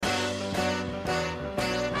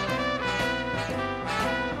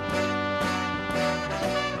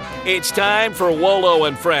It's time for Wolo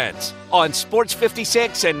and Friends on Sports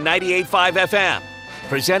 56 and 98.5 FM.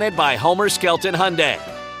 Presented by Homer Skelton Hyundai.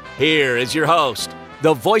 Here is your host,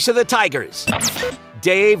 the voice of the Tigers,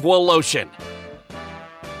 Dave Woloshin.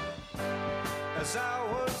 As I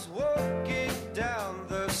was walking down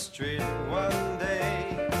the street one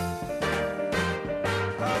day,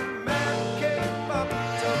 a man came up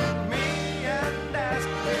to me and asked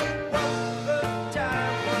me what the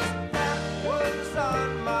time was that was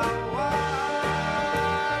on my watch.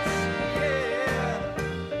 Yeah,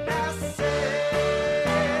 I said,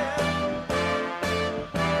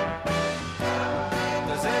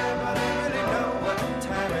 does anybody really know what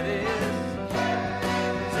time it is?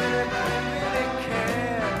 Does anybody really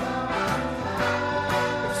care?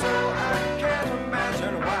 If so, I can't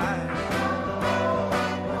imagine why.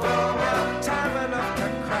 We've all got time enough to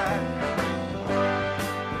cry.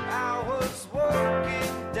 I was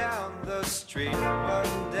walking down the street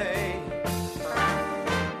one day.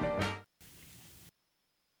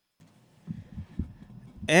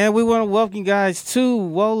 And we want to welcome you guys to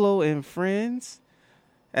Wolo and Friends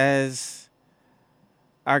as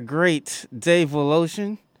our great Dave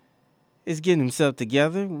Woloshin is getting himself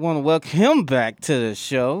together. We want to welcome him back to the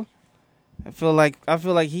show. I feel like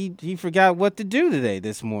he forgot what to do today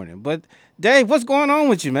this morning. But Dave, what's going on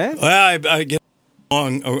with you, man? Well, I get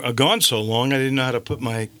gone so long, I didn't know how to put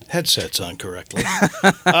my headsets on correctly.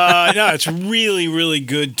 No, it's really, really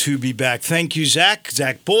good to be back. Thank you, Zach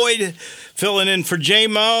Boyd, filling in for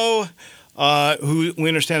J-Mo, who we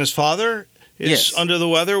understand his father is under the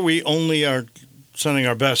weather. We only are sending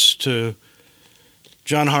our best to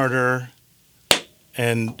John Harder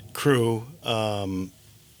and crew.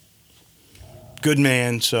 Good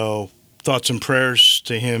man, so thoughts and prayers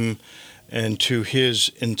to him and to his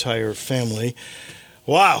entire family.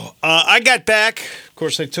 Wow. I got back. Of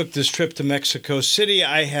course, I took this trip to Mexico City.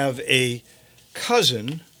 I have a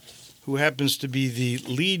cousin who happens to be the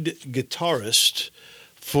lead guitarist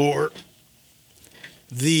for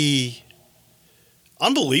the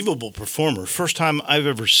unbelievable performer, first time I've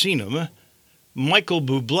ever seen him, Michael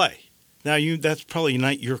Bublé. Now, that's probably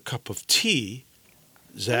not your cup of tea,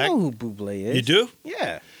 Zach. I know who Bublé is. You do?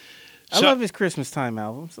 Yeah. I love his Christmas time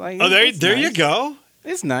albums. Like, there it's you nice. go.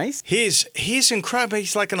 It's nice. He's incredible.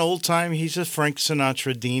 He's like an old time. He's a Frank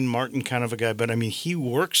Sinatra, Dean Martin kind of a guy. But I mean, he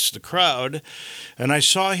works the crowd. And I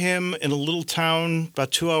saw him in a little town about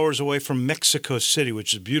 2 hours away from Mexico City,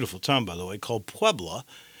 which is a beautiful town, by the way, called Puebla.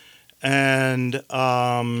 And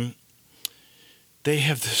they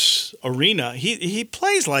have this arena. He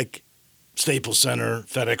plays like Staples Center,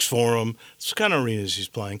 FedEx Forum. It's kind of arenas he's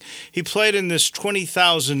playing. He played in this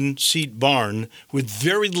 20,000-seat barn with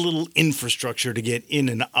very little infrastructure to get in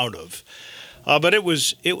and out of. But it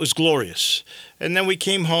was glorious. And then we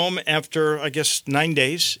came home after, I guess, 9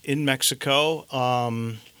 days in Mexico,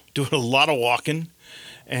 doing a lot of walking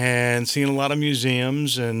and seeing a lot of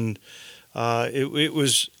museums. And it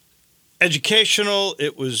was educational.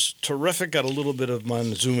 It was terrific. Got a little bit of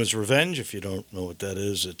Montezuma's Revenge. If you don't know what that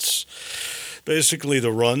is, it's basically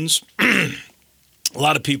the runs. A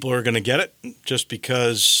lot of people are going to get it just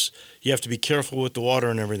because you have to be careful with the water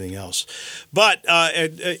and everything else. But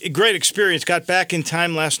a great experience. Got back in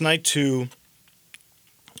time last night to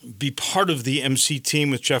be part of the MC team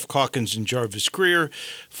with Jeff Calkins and Jarvis Greer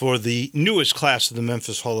for the newest class of the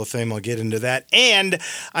Memphis Hall of Fame. I'll get into that. And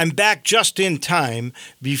I'm back just in time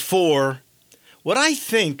before what I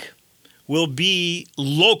think will be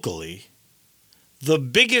locally the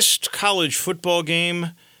biggest college football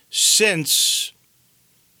game since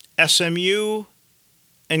SMU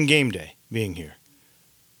and game day being here.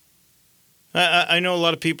 I know a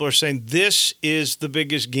lot of people are saying this is the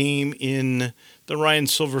biggest game in the Ryan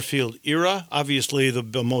Silverfield era. Obviously,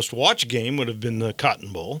 the most watched game would have been the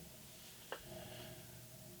Cotton Bowl.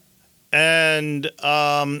 And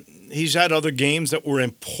he's had other games that were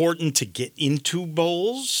important to get into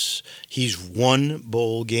bowls. He's won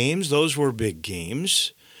bowl games. Those were big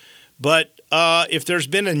games. But if there's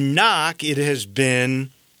been a knock, it has been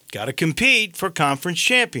got to compete for conference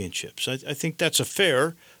championships. I think that's a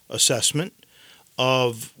fair assessment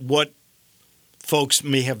of what folks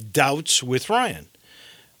may have doubts with Ryan.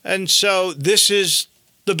 And so this is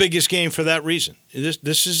the biggest game for that reason.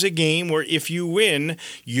 This is a game where if you win,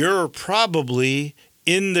 you're probably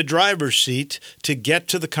in the driver's seat to get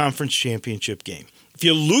to the conference championship game. If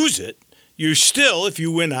you lose it, you still, if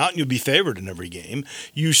you win out and you'll be favored in every game,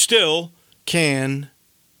 you still can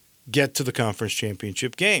get to the conference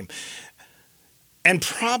championship game and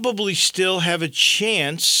probably still have a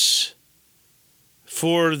chance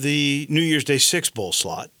for the New Year's Day 6 bowl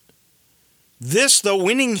slot. This, though,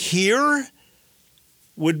 winning here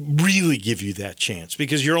would really give you that chance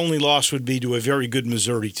because your only loss would be to a very good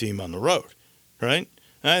Missouri team on the road, right?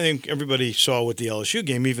 And I think everybody saw with the LSU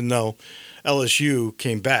game, even though LSU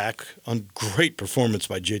came back on great performance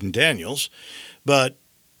by Jaden Daniels, but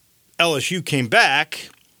LSU came back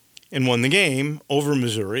and won the game over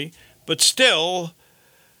Missouri, but still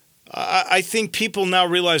I think people now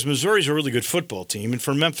realize Missouri's a really good football team, and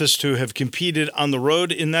for Memphis to have competed on the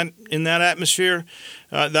road in that atmosphere,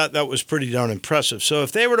 that was pretty darn impressive. So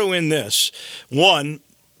if they were to win this, one,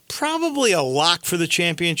 probably a lock for the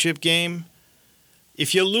championship game.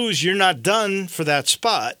 If you lose, you're not done for that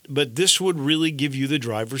spot, but this would really give you the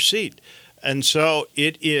driver's seat. And so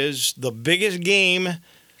it is the biggest game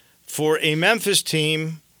for a Memphis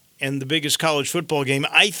team and the biggest college football game,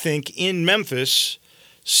 I think, in Memphis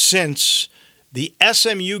since the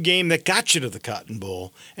SMU game that got you to the Cotton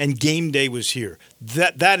Bowl and game day was here.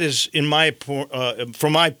 That is,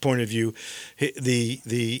 from my point of view,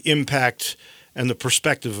 the impact and the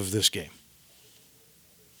perspective of this game.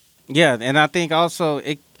 Yeah, and I think also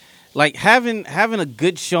having a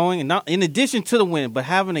good showing, and not in addition to the win, but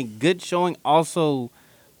having a good showing also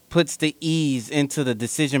puts the ease into the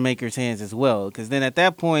decision makers' hands as well. Because then at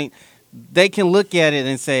that point, they can look at it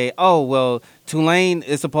and say, "Oh, well, Tulane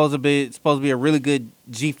is supposed to be a really good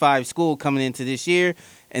G5 school coming into this year,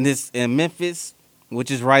 and Memphis,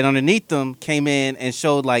 which is right underneath them, came in and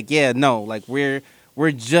showed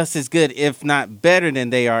we're just as good, if not better than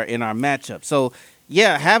they are in our matchup." So,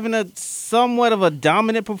 yeah, having a somewhat of a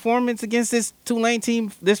dominant performance against this Tulane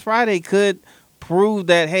team this Friday could prove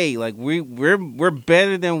that we're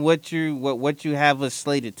better than what you have us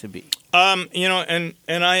slated to be. And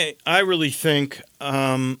I really think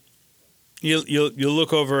you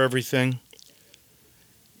look over everything.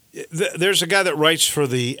 There's a guy that writes for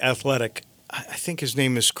The Athletic. I think his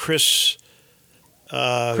name is Chris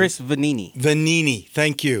Vanini. Vanini,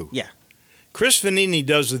 thank you. Yeah. Chris Vanini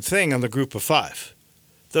does the thing on the Group of Five.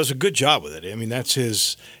 Does a good job with it. I mean, that's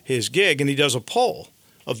his gig, and he does a poll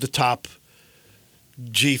of the top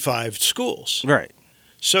G5 schools. Right.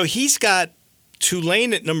 So he's got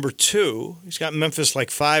Tulane at number 2. He's got Memphis like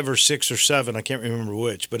 5 or 6 or 7. I can't remember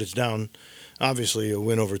which, but it's down. Obviously, a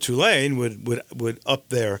win over Tulane would up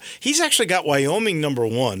there. He's actually got Wyoming number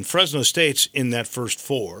 1. Fresno State's in that first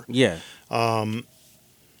 4. Yeah.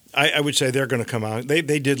 I would say they're going to come out. They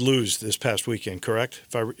did lose this past weekend, correct?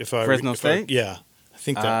 Fresno State? Yeah, I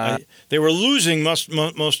think that they were losing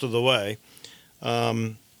most of the way.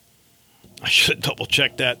 I should double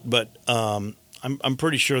check that, but I'm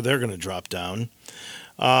pretty sure they're going to drop down.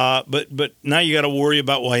 But now you got to worry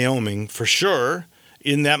about Wyoming for sure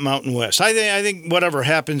in that Mountain West. I think whatever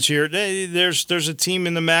happens here, there's a team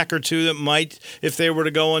in the MAC or two that might, if they were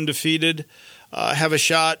to go undefeated, have a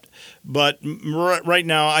shot. But right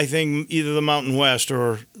now, I think either the Mountain West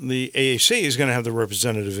or the AAC is going to have the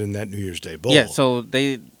representative in that New Year's Day Bowl. Yeah, so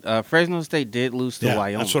Fresno State did lose to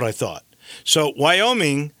Wyoming. That's what I thought. So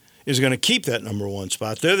Wyoming is going to keep that number 1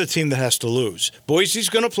 spot. They're the team that has to lose. Boise's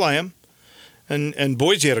going to play them, and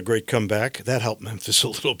Boise had a great comeback. That helped Memphis a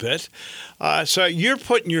little bit. So you're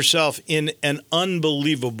putting yourself in an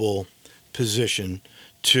unbelievable position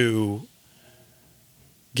to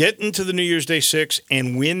get into the New Year's Day 6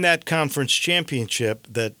 and win that conference championship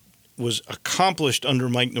that was accomplished under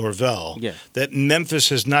Mike Norvell, that Memphis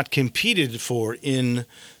has not competed for in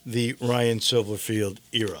the Ryan Silverfield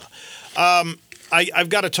era. I've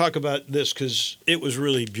got to talk about this because it was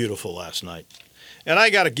really beautiful last night. And I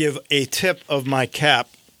got to give a tip of my cap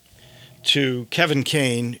to Kevin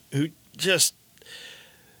Kane, who just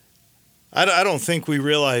 – I don't think we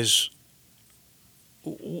realize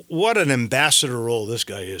what an ambassador role this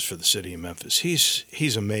guy is for the city of Memphis.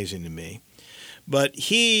 He's amazing to me. But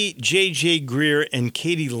he, J.J. Greer, and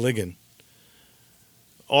Katie Ligon,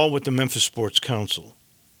 all with the Memphis Sports Council,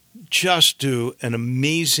 just do an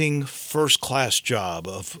amazing first-class job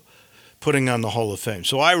of putting on the Hall of Fame.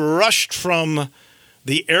 So I rushed from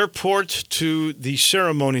the airport to the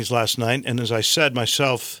ceremonies last night, and as I said,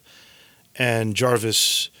 myself and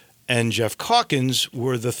Jarvis and Jeff Calkins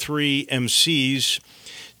were the 3 MCs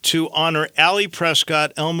to honor Allie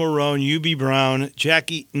Prescott, Elma Rohn, Yubi Brown,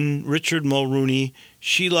 Jack Eaton, Richard Mulrooney,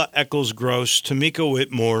 Sheila Eccles-Gross, Tamika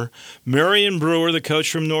Whitmore, Marion Brewer, the coach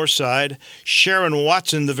from Northside, Sharon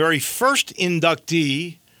Watson, the very first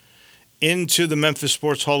inductee into the Memphis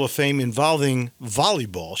Sports Hall of Fame involving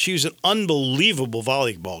volleyball. She was an unbelievable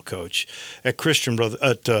volleyball coach at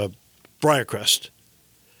Briarcrest.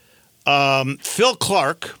 Phil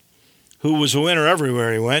Clark, who was a winner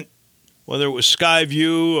everywhere he went, whether it was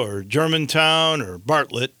Skyview or Germantown or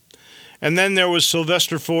Bartlett. And then there was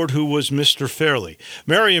Sylvester Ford, who was Mr. Fairley.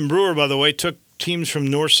 Marion Brewer, by the way, took teams from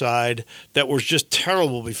Northside that were just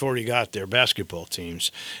terrible before he got there, basketball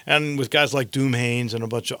teams. And with guys like Doom Haynes and a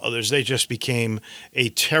bunch of others, they just became a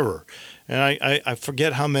terror. And I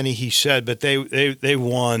forget how many he said, but they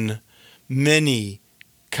won many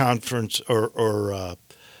conference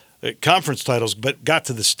conference titles, but got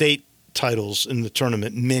to the state titles in the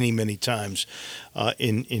tournament many times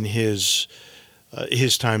in his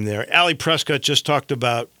time there. Allie Prescott just talked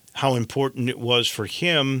about how important it was for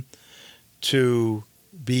him to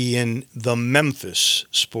be in the Memphis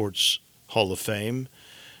Sports Hall of Fame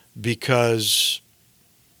because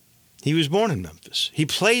he was born in Memphis. He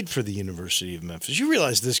played for the University of Memphis. You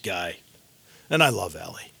realize this guy, and I love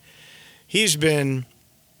Allie, he's been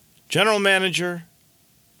general manager,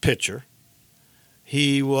 pitcher.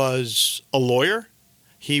 He was a lawyer.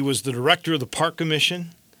 He was the director of the Park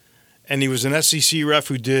Commission. And he was an SEC ref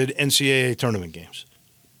who did NCAA tournament games.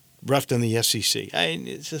 Refed in the SEC.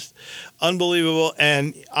 It's just unbelievable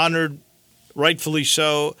and honored, rightfully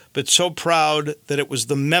so, but so proud that it was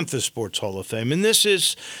the Memphis Sports Hall of Fame. And this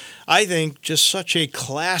is, I think, just such a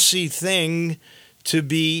classy thing to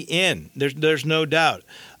be in. There's no doubt.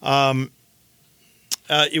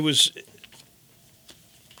 It was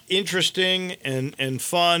interesting and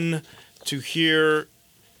fun to hear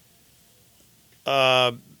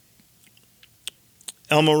El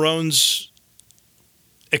Marone's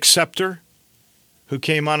acceptor, who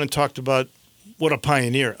came on and talked about what a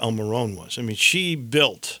pioneer El Marone was. I mean, she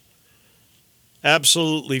built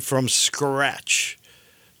absolutely from scratch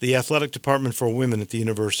the athletic department for women at the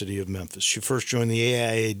University of Memphis. She first joined the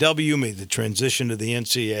AIAW, made the transition to the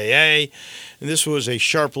NCAA, and this was a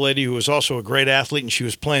sharp lady who was also a great athlete, and she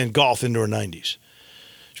was playing golf into her 90s.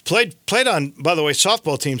 She played on, by the way,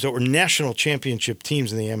 softball teams that were national championship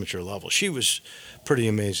teams in the amateur level. She was pretty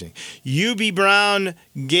amazing. Hubie Brown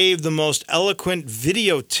gave the most eloquent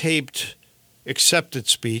videotaped accepted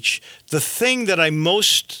speech. The thing that I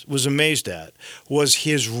most was amazed at was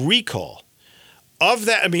his recall of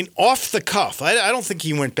that. I mean, off the cuff. I don't think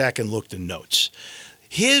he went back and looked in notes.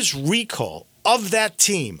 His recall of that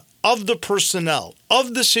team, of the personnel,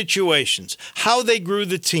 of the situations, how they grew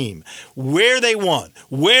the team, where they won,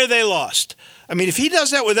 where they lost. I mean, if he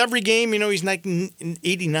does that with every game, he's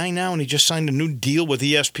 89 now and he just signed a new deal with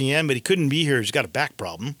ESPN, but he couldn't be here. He's got a back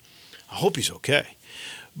problem. I hope he's okay.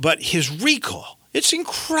 But his recall, it's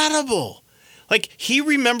incredible. Like, he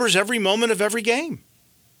remembers every moment of every game.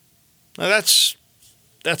 Now, that's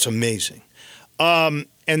amazing. And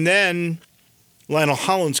then Lionel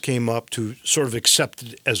Hollins came up to sort of accept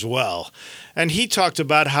it as well. And he talked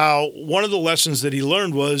about how one of the lessons that he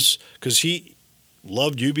learned was, because he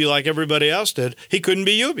loved Hubie like everybody else did, he couldn't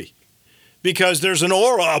be Hubie. Because there's an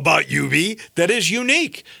aura about Hubie that is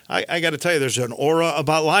unique. I got to tell you, there's an aura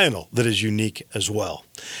about Lionel that is unique as well.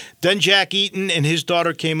 Then Jack Eaton and his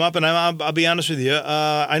daughter came up, and I'll be honest with you,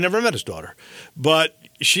 I never met his daughter. But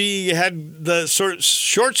she had the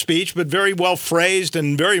short speech, but very well phrased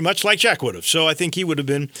and very much like Jack would have. So I think he would have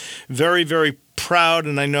been very, very proud.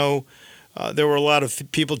 And I know there were a lot of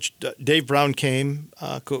people. Dave Brown came.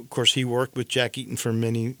 Of course, he worked with Jack Eaton for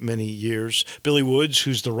many, many years. Billy Woods,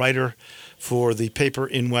 who's the writer for the paper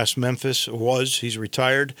in West Memphis, he's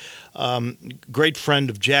retired. Great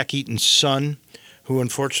friend of Jack Eaton's son, who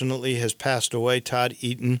unfortunately has passed away, Todd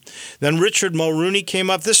Eaton. Then Richard Mulrooney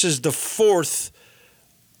came up. This is the fourth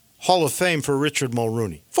Hall of Fame for Richard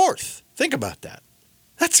Mulrooney. Fourth. Think about that.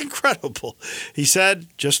 That's incredible. He said,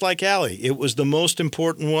 just like Allie, it was the most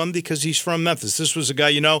important one because he's from Memphis. This was a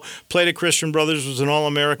guy, played at Christian Brothers, was an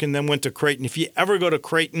All-American, then went to Creighton. If you ever go to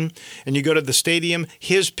Creighton and you go to the stadium,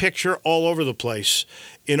 his picture all over the place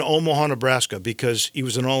in Omaha, Nebraska, because he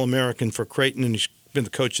was an All-American for Creighton and he's been the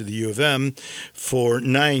coach of the U of M for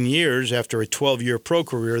 9 years after a 12-year pro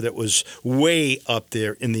career that was way up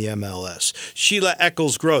there in the MLS. Sheila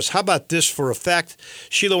Eccles-Gross. How about this for a fact?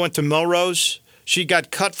 Sheila went to Melrose. She got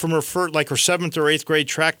cut from her 7th or 8th grade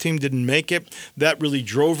track team, didn't make it. That really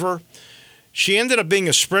drove her. She ended up being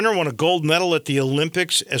a sprinter, won a gold medal at the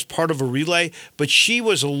Olympics as part of a relay, but she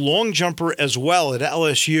was a long jumper as well at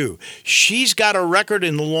LSU. She's got a record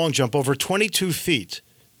in the long jump, over 22 feet.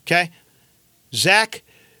 Okay? Zach,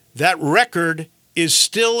 that record is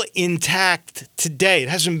still intact today. It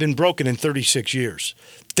hasn't been broken in 36 years.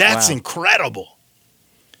 That's incredible.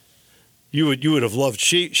 You would have loved.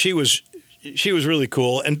 She was really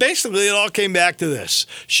cool. And basically it all came back to this.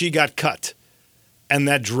 She got cut. And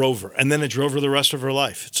that drove her. And then it drove her the rest of her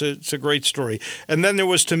life. It's a great story. And then there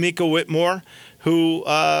was Tamika Whitmore, who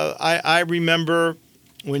I remember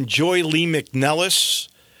when Joy Lee McNellis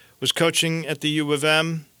was coaching at the U of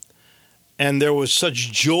M. And there was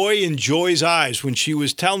such joy in Joy's eyes when she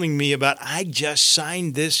was telling me about, I just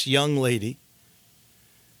signed this young lady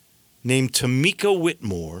named Tamika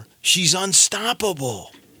Whitmore. She's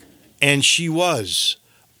unstoppable. And she was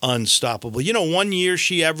unstoppable. You know, 1 year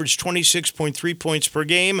she averaged 26.3 points per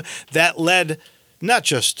game. That led not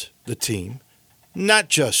just the team, not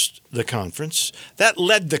just the conference, that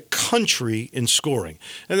led the country in scoring.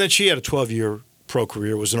 And then she had a 12-year pro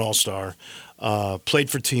career, was an all-star, played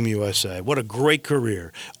for Team USA. What a great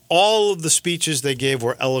career. All of the speeches they gave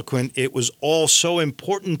were eloquent. It was all so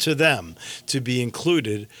important to them to be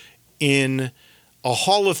included in a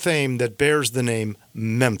Hall of Fame that bears the name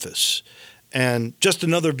Memphis. And just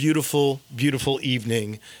another beautiful, beautiful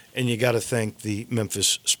evening. And you got to thank the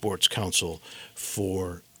Memphis Sports Council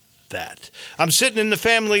for that. I'm sitting in the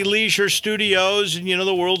Family Leisure Studios, and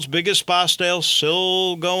the world's biggest spa sale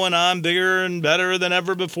still going on, bigger and better than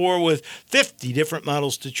ever before, with 50 different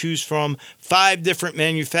models to choose from, 5 different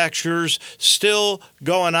manufacturers still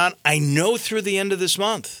going on. I know through the end of this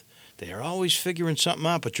month. They are always figuring something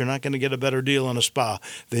out, but you're not going to get a better deal on a spa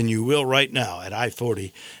than you will right now at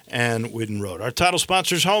I-40 and Whidden Road. Our title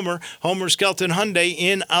sponsor is Homer Skelton Hyundai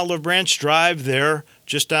in Olive Branch Drive there,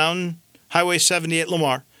 just down Highway 70 at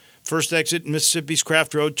Lamar. First exit, Mississippi's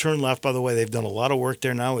Craft Road, turn left. By the way, they've done a lot of work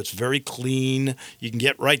there now. It's very clean. You can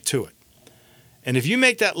get right to it. And if you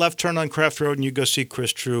make that left turn on Craft Road and you go see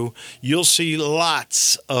Chris True, you'll see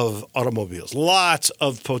lots of automobiles, lots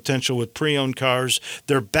of potential with pre-owned cars.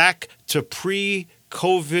 They're back to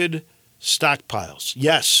pre-COVID stockpiles.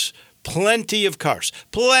 Yes, plenty of cars,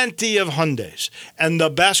 plenty of Hyundais, and the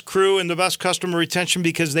best crew and the best customer retention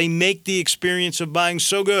because they make the experience of buying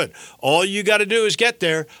so good. All you got to do is get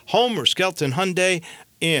there. Homer Skelton Hyundai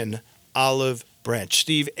in Olive Branch.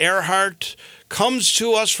 Steve Ehrhart comes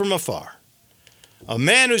to us from afar. A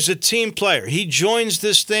man who's a team player. He joins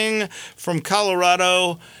this thing from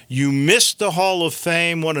Colorado. You missed the Hall of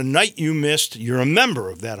Fame. What a night you missed. You're a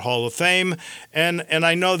member of that Hall of Fame. And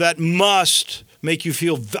I know that must make you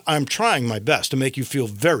feel, I'm trying my best to make you feel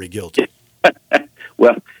very guilty.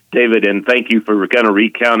 Well, David, and thank you for kind of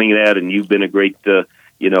recounting that. And you've been a great,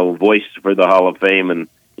 voice for the Hall of Fame. And,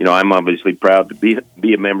 I'm obviously proud to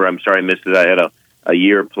be a member. I'm sorry I missed it. I had a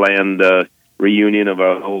year planned reunion of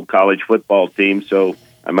our whole college football team. So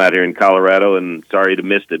I'm out here in Colorado and sorry to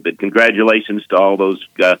miss it. But congratulations to all those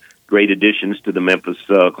great additions to the Memphis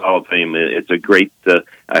Hall of Fame. It's a great,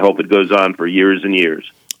 I hope it goes on for years and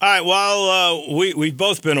years. All right, well, we've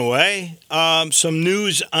both been away. Some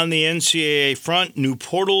news on the NCAA front, new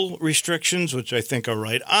portal restrictions, which I think are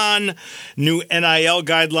right on, new NIL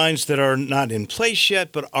guidelines that are not in place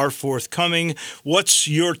yet but are forthcoming. What's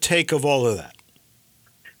your take of all of that?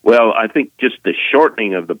 Well, I think just the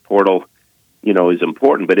shortening of the portal, is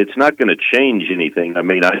important, but it's not going to change anything. I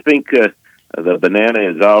mean, I think the banana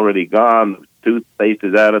is already gone, the toothpaste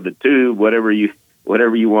is out of the tube, whatever you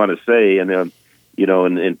want to say. And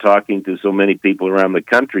in talking to so many people around the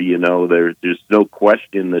country, there's no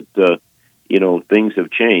question that things have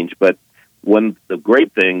changed. But the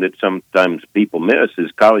great thing that sometimes people miss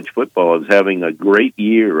is college football is having a great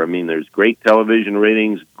year. I mean, there's great television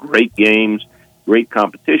ratings, great games, great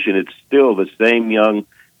competition. It's still the same young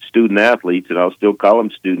student athletes, and I'll still call them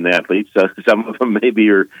student athletes. Some of them maybe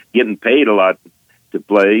are getting paid a lot to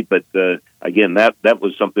play, but again, that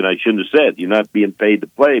was something I shouldn't have said. You're not being paid to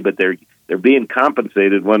play, but they're being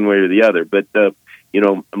compensated one way or the other. But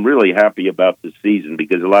I'm really happy about this season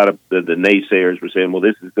because a lot of the naysayers were saying, well,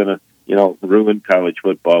 this is going to ruin college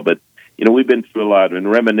football. But we've been through a lot,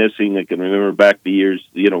 and reminiscing, I can remember back the years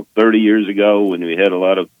 30 years ago when we had a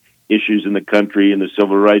lot of issues in the country and the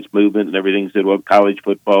civil rights movement and everything. Said, well, college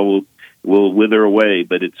football will wither away,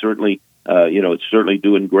 but it's certainly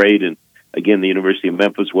doing great. And again, the University of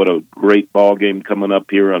Memphis, what a great ball game coming up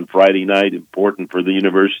here on Friday night, important for the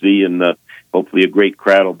university, and hopefully a great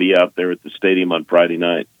crowd will be out there at the stadium on Friday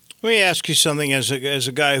night. Let me ask you something as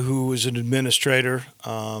a guy who was an administrator,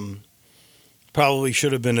 probably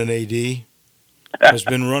should have been an AD, has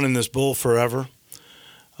been running this bull forever.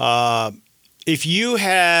 If you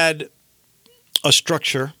had a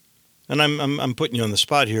structure, and I'm putting you on the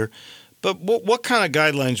spot here, but what kind of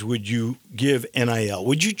guidelines would you give NIL?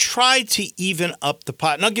 Would you try to even up the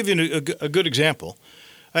pot? And I'll give you a good example.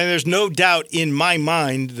 I mean, there's no doubt in my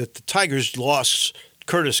mind that the Tigers lost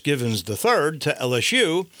Curtis Givens III to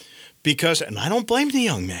LSU because, and I don't blame the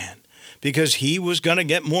young man, because he was going to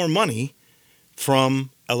get more money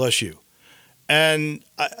from LSU. And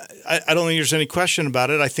I don't think there's any question about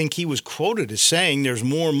it. I think he was quoted as saying there's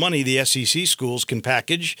more money the SEC schools can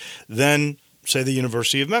package than, say, the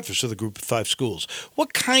University of Memphis or the group of 5 schools.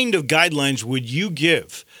 What kind of guidelines would you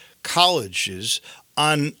give colleges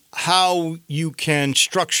on how you can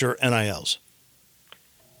structure NILs?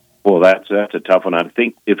 Well, that's a tough one. I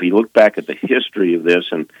think if you look back at the history of this,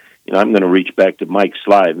 and I'm going to reach back to Mike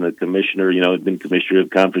Slide, the commissioner. Had been commissioner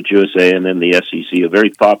of Conference USA and then the SEC, a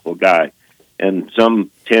very thoughtful guy. And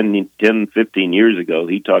some 10, 15 years ago,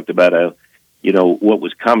 he talked about what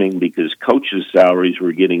was coming because coaches' salaries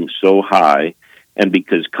were getting so high, and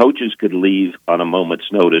because coaches could leave on a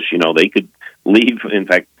moment's notice. They could leave. In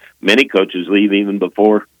fact, many coaches leave even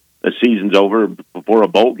before the season's over, before a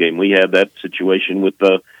bowl game. We had that situation with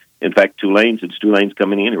in fact, Tulane. Since Tulane's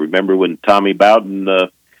coming in, remember when Tommy Bowden,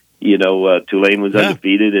 Tulane was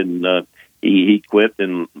undefeated, and he quit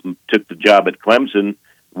and took the job at Clemson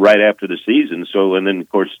right after the season. So, and then of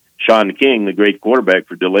course Sean King, the great quarterback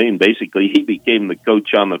for Tulane, basically he became the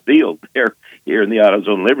coach on the field here in the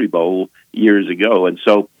AutoZone Liberty Bowl years ago. And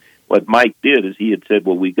so, what Mike did is he had said,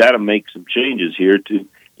 well, we've got to make some changes here to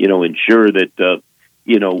ensure that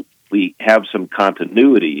we have some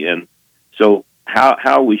continuity. And so,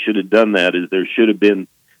 how we should have done that is there should have been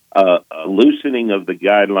a loosening of the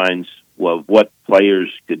guidelines of what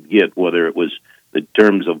players could get, whether it was the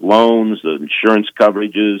terms of loans, the insurance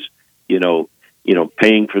coverages,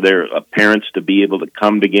 paying for their parents to be able to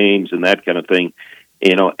come to games and that kind of thing.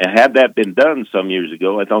 And had that been done some years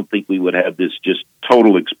ago, I don't think we would have this just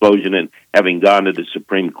total explosion and having gone to the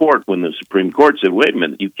Supreme Court when the Supreme Court said, wait a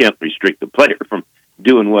minute, you can't restrict the player from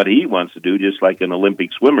doing what he wants to do, just like an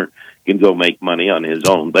Olympic swimmer can go make money on his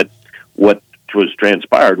own. But what was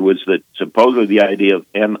transpired was that supposedly the idea of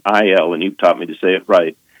NIL, and you taught me to say it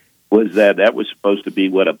right, was that was supposed to be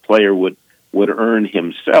what a player would earn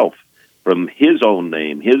himself from his own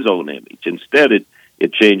name, his own image. Instead,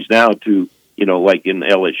 it changed now to, like in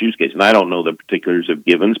LSU's case, and I don't know the particulars of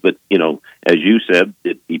Givens, but, as you said,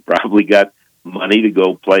 he probably got money to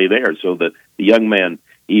go play there. So that the young man,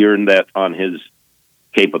 he earned that on his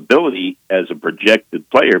capability as a projected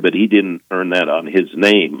player, but he didn't earn that on his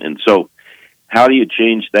name. And so how do you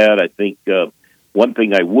change that? I think one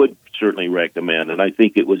thing I would certainly recommend, and I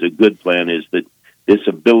think it was a good plan, is that this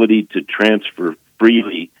ability to transfer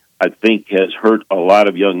freely, I think, has hurt a lot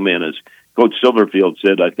of young men. As Coach Silverfield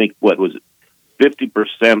said, I think, 50%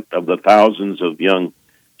 of the thousands of young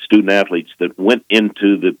student athletes that went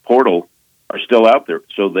into the portal are still out there.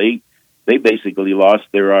 So they basically lost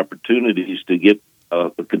their opportunities to get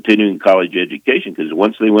a continuing college education, because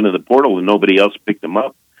once they went in the portal and nobody else picked them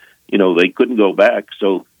up, they couldn't go back.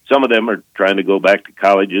 So some of them are trying to go back to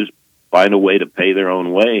colleges, find a way to pay their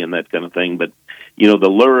own way and that kind of thing. But, the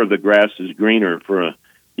lure of the grass is greener for a,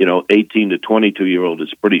 18 to 22-year-old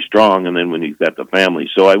is pretty strong. And then when you've got the family.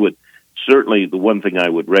 So I would certainly, the one thing I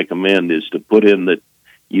would recommend is to put in that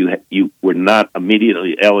you were not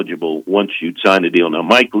immediately eligible once you'd signed a deal. Now,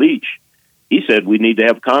 Mike Leach, he said we need to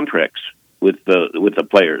have contracts with the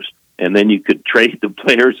players. And then you could trade the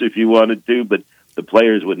players if you wanted to, but the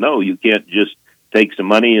players would know you can't just take some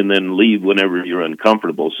money and then leave whenever you're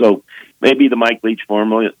uncomfortable. So maybe the Mike Leach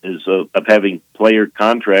formula is of having player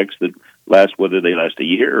contracts that last, whether they last a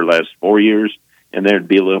year or last 4 years, and there'd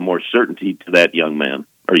be a little more certainty to that young man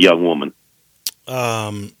or young woman.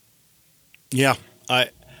 Yeah, I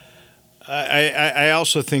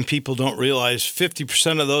also think people don't realize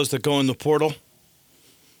 50% of those that go in the portal,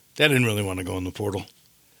 they didn't really want to go in the portal.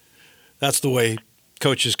 That's the way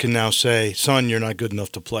coaches can now say, son, you're not good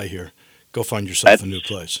enough to play here. Go find yourself a new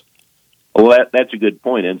place. Well, that's a good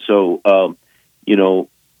point. And so,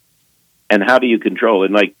 and how do you control?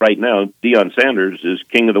 And like right now, Deion Sanders is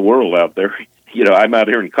king of the world out there. I'm out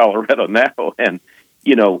here in Colorado now, and,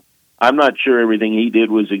 I'm not sure everything he did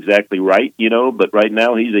was exactly right, but right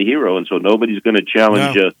now he's a hero. And so nobody's going to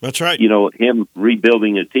challenge, that's right. Him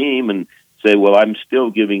rebuilding a team and say, well, I'm still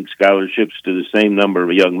giving scholarships to the same number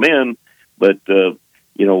of young men, but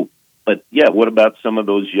what about some of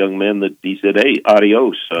those young men that he said, hey,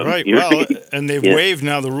 adios. Right. Well, and they've waived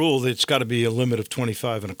now the rule that it's got to be a limit of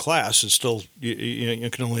 25 in a class. It's still, you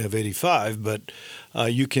can only have 85, but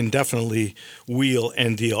you can definitely wheel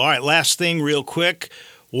and deal. All right, last thing real quick.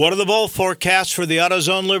 What are the bowl forecasts for the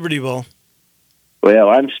AutoZone Liberty Bowl? Well,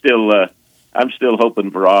 I'm still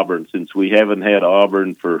hoping for Auburn, since we haven't had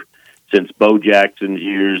Auburn since Bo Jackson's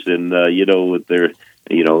years, and with their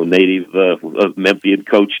native Memphian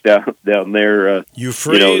coach down there. Hugh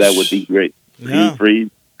Freeze. That would be great. Yeah. Hugh Freeze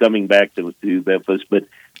coming back to Memphis, but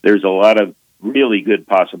there's a lot of really good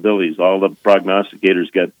possibilities. All the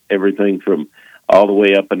prognosticators got everything from all the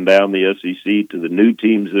way up and down the SEC to the new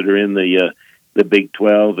teams that are in the Big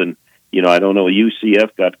 12, and I don't know.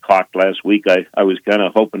 UCF got clocked last week. I was kind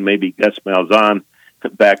of hoping maybe Gus Malzahn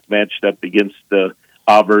back matched up against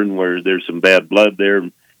Auburn, where there's some bad blood there.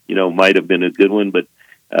 might have been a good one. But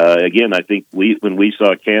again, I think when we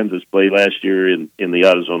saw Kansas play last year in the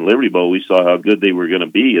AutoZone Liberty Bowl, we saw how good they were going to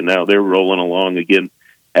be, and now they're rolling along again,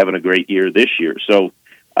 having a great year this year. So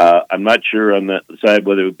I'm not sure on that side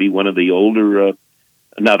whether it would be one of the older,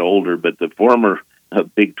 not older, but the former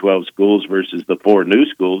Big 12 schools versus the 4 new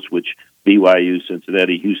schools, which BYU,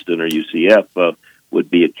 Cincinnati, Houston, or UCF would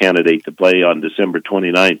be a candidate to play on December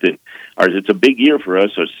 29th. And it's a big year for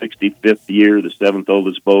us, our 65th year, the 7th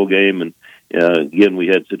oldest bowl game. And again, we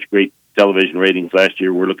had such great television ratings last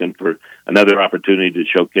year. We're looking for another opportunity to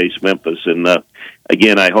showcase Memphis. And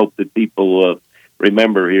again, I hope that people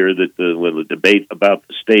remember here that the debate about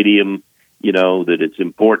the stadium, that it's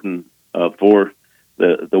important for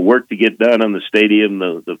the work to get done on the stadium,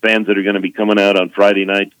 the fans that are going to be coming out on Friday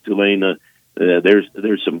night to Tulane,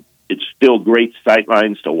 there's some. It's still great sight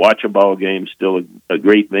lines to watch a ball game, still a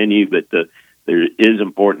great venue, but there is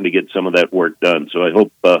important to get some of that work done. So I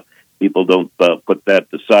hope people don't put that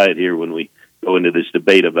aside here when we go into this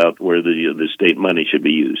debate about where the state money should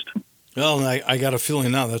be used. Well, I got a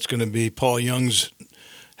feeling now that's going to be Paul Young's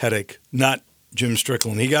headache, not Jim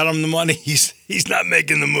Strickland. He got him the money. He's not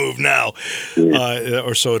making the move now,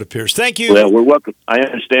 or so it appears. Thank you. Well, we're welcome. I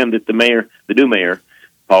understand that the new mayor,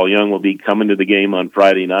 Paul Young, will be coming to the game on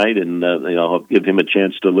Friday night, and I'll give him a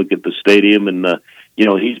chance to look at the stadium. And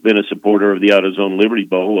he's been a supporter of the AutoZone Liberty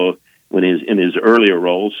Bowl in his earlier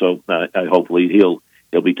role. So I hopefully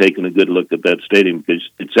he'll be taking a good look at that stadium, because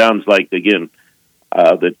it sounds like again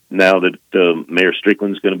that now that Mayor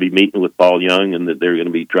Strickland's going to be meeting with Paul Young, and that they're going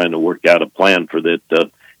to be trying to work out a plan for that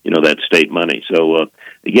that state money. So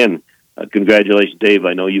again. Congratulations, Dave.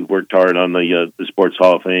 I know you've worked hard on the Sports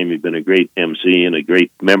Hall of Fame. You've been a great MC and a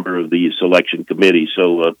great member of the selection committee.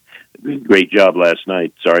 So great job last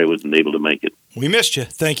night. Sorry I wasn't able to make it. We missed you.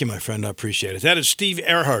 Thank you, my friend. I appreciate it. That is Steve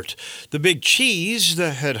Ehrhart, the big cheese,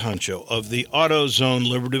 the head honcho of the AutoZone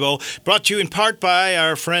Liberty Bowl, brought to you in part by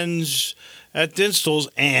our friends at Dinstall's.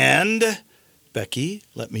 And Becky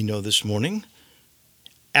let me know this morning,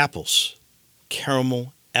 apples,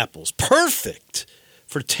 caramel apples, perfect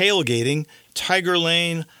for tailgating, Tiger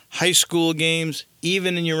Lane, high school games,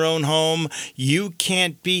 even in your own home. You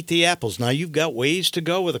can't beat the apples. Now, you've got ways to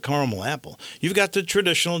go with a caramel apple. You've got the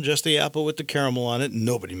traditional, just the apple with the caramel on it.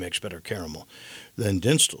 Nobody makes better caramel than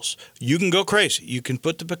Dinstall's. You can go crazy. You can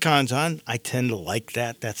put the pecans on. I tend to like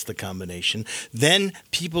that. That's the combination. Then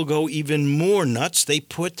people go even more nuts. They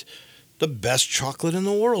put the best chocolate in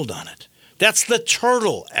the world on it. That's the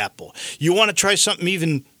turtle apple. You want to try something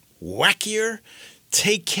even wackier?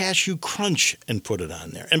 Take Cashew Crunch and put it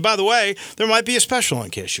on there. And by the way, there might be a special on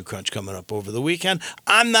Cashew Crunch coming up over the weekend.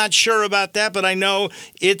 I'm not sure about that, but I know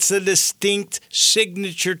it's a distinct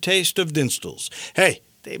signature taste of Dinstall's. Hey,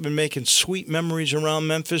 they've been making sweet memories around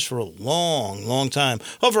Memphis for a long, long time,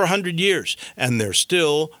 over 100 years, and they're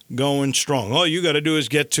still going strong. All you got to do is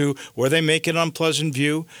get to where they make it on Pleasant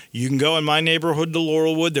View. You can go in my neighborhood to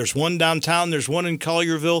Laurelwood. There's one downtown. There's one in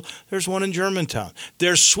Collierville. There's one in Germantown.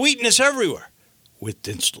 There's sweetness everywhere with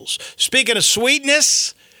Dinstall's. Speaking of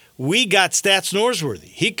sweetness, we got Stats Norsworthy.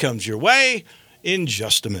 He comes your way in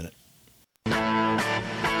just a minute.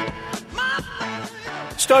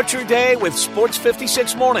 Start your day with Sports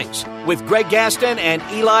 56 Mornings with Greg Gaston and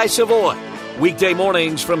Eli Savoy. Weekday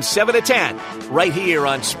mornings from 7 to 10, right here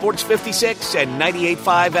on Sports 56 and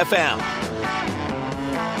 98.5 FM.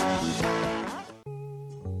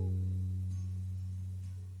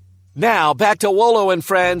 Now, back to Wolo and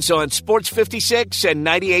Friends on Sports 56 and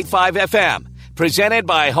 98.5 FM, presented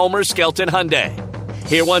by Homer Skelton Hyundai.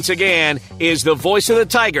 Here once again is the voice of the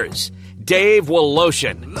Tigers, Dave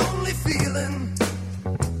Woloshin. Lonely feeling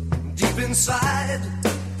deep inside.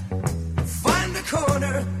 Find a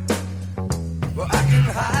corner where I can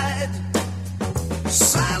hide.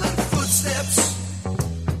 Silent footsteps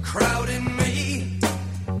crowding me.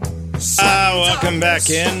 Welcome back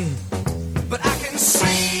in. But I can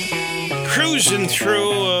see. Cruising through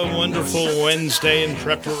a wonderful Wednesday in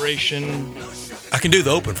preparation I can do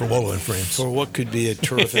the open for Wolo and Friends. for what could be a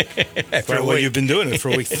terrific. For a well, week. you've been doing it for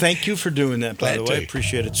a week. Thank you for doing that, by Glad the way. to.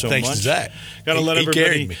 Appreciate it so Thanks much. to Zach. Got to let He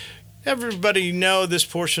carried me. everybody know this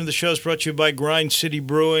portion of the show is brought to you by Grind City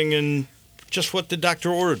Brewing and just what the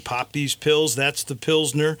doctor ordered. Pop these pills. That's the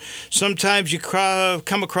Pilsner. Sometimes you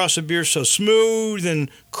come across a beer so smooth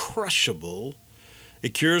and crushable,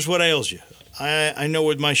 it cures what ails you. I know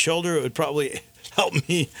with my shoulder it would probably help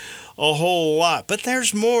me a whole lot. But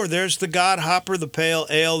there's more. There's the God Hopper, the pale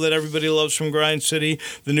ale that everybody loves from Grind City.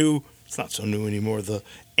 The new, it's not so new anymore, the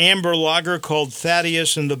amber lager called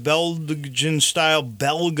Thaddeus, and the Belgian-style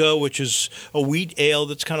Belga, which is a wheat ale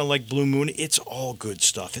that's kind of like Blue Moon. It's all good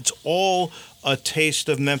stuff. It's all a taste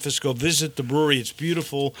of Memphis. Go visit the brewery. It's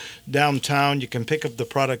beautiful downtown. You can pick up the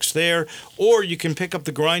products there, or you can pick up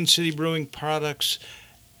the Grind City Brewing products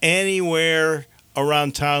anywhere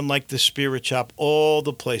around town, like the Spirit Shop. All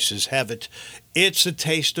the places have it. It's a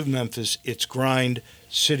taste of Memphis. It's Grind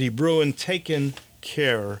City Brewing, taking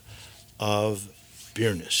care of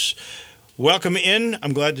beerness. Welcome in.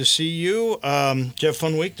 I'm glad to see you. Did you have a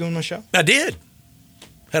fun week doing my show? I did.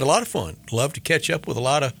 Had a lot of fun. Love to catch up with a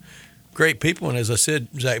lot of great people. And as I said,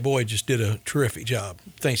 Zach Boyd just did a terrific job.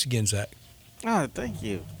 Thanks again, Zach. Oh, thank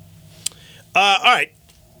you. All right.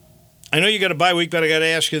 I know you got a bye week, but I got to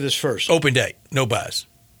ask you this first. Open date. No buys.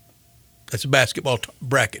 That's a basketball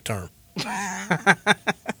bracket term.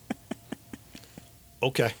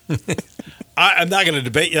 Okay. I'm not going to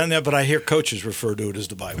debate you on that, but I hear coaches refer to it as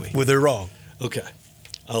the bye week. Well, they're wrong. Okay.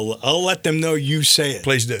 I'll let them know you say it.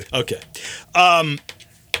 Please do. Okay.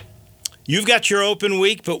 You've got your open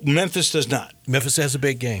week, but Memphis does not. Memphis has a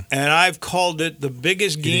big game. And I've called it the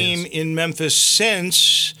biggest game in Memphis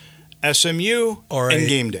since SMU and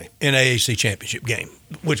game day. An AAC championship game,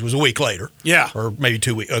 which was a week later. Yeah. Or maybe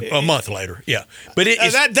 2 weeks, a month later. Yeah. But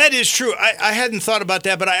that is true. I hadn't thought about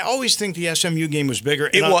that, but I always think the SMU game was bigger.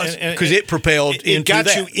 It was, because it propelled into it got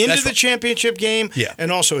that. you into the championship game, yeah.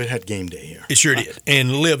 And also it had game day here. It sure did,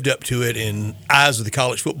 and lived up to it in eyes of the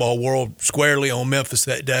college football world, squarely on Memphis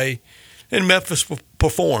that day. And Memphis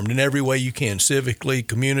performed in every way you can, civically,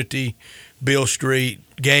 community, Beale Street,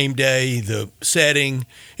 game day, the setting,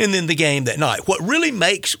 and then the game that night. What really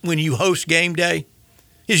makes when you host game day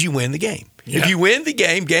is you win the game. Yeah. If you win the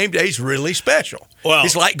game, game day is really special. Well,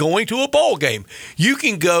 it's like going to a bowl game. You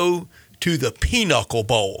can go to the Pinochle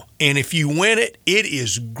Bowl, and if you win it, it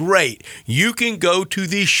is great. You can go to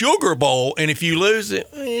the Sugar Bowl, and if you lose it,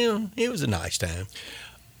 well, it was a nice time.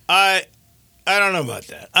 I don't know about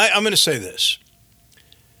that. I'm going to say this.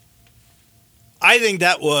 I think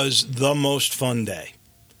that was the most fun day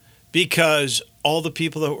because all the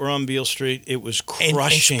people that were on Beale Street, it was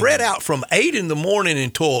crushing. And spread out from 8 in the morning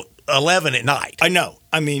until 11 at night. I know.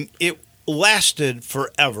 I mean, it lasted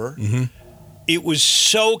forever. Mm-hmm. It was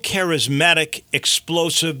so charismatic,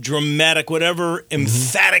 explosive, dramatic, whatever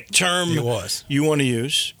emphatic term it was. You want to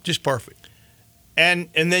use. Just perfect. And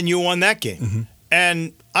then you won that game. Mm-hmm.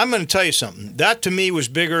 And I'm going to tell you something. That to me was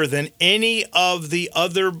bigger than any of the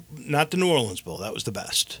other, not the New Orleans Bowl. That was the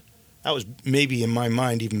best. That was maybe in my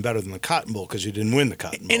mind even better than the Cotton Bowl because you didn't win the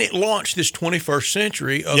Cotton Bowl. And it launched this 21st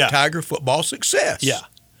century of Tiger football success. Yeah.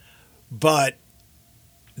 But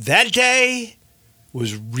that day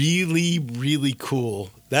was really, really cool.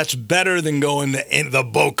 That's better than going to the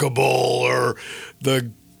Boca Bowl or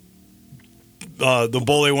the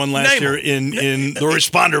bowl they won last year in the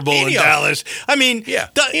Responder Bowl in Dallas. I mean,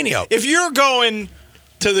 if you're going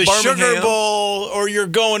to the Sugar Bowl or you're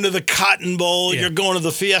going to the Cotton Bowl, you're going to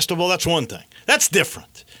the Fiesta Bowl, that's one thing. That's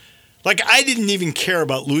different. Like, I didn't even care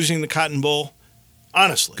about losing the Cotton Bowl,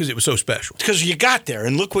 honestly. Because it was so special. Because you got there,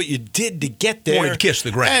 and look what you did to get there. Wanted to kiss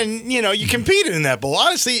the ground. And, you competed in that bowl.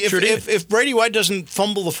 Honestly, if Brady White doesn't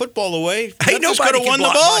fumble the football away, Memphis could have won the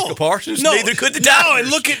ball. Micah Parsons, neither could the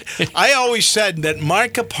Tigers. No, and I always said that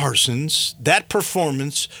Micah Parsons, that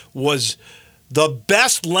performance was the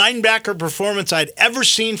best linebacker performance I'd ever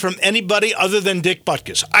seen from anybody other than Dick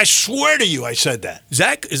Butkus. I swear to you, I said that.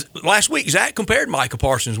 Last week, Zach compared Micah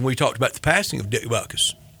Parsons when we talked about the passing of Dick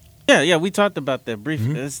Butkus. Yeah, we talked about that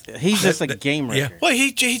briefly. Mm-hmm. He's just a game wrecker. Yeah. Well,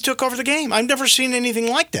 he took over the game. I've never seen anything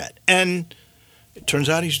like that. And it turns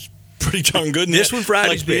out he's pretty darn good in this one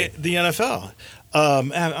Friday's the NFL.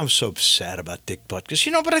 I'm so sad about Dick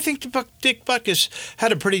Butkus. But I think Dick Butkus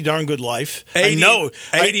had a pretty darn good life.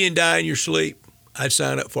 80 and die in your sleep. I'd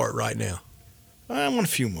sign up for it right now. I want a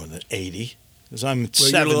few more than 80 because I'm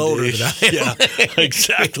 70. You're a little older than I am. Yeah,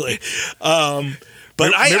 exactly.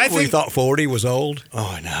 But I think we thought 40 was old.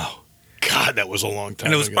 Oh, I know. God, that was a long time ago.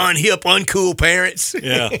 And it was ago. unhip, uncool parents.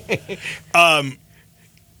 Yeah.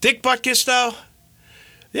 Dick Butkus, though.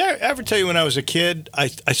 Yeah, I ever tell you when I was a kid, I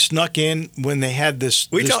snuck in when they had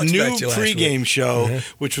this new pregame show,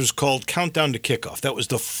 which was called Countdown to Kickoff. That was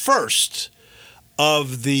the first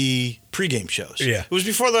of the pregame shows. Yeah. It was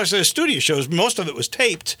before the studio shows. Most of it was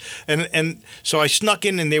taped. And so I snuck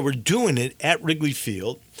in, and they were doing it at Wrigley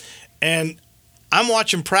Field. And I'm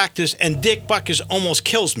watching practice, and Dick Butkus almost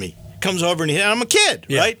kills me. Comes over, and I'm a kid,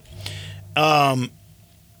 right?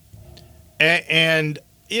 And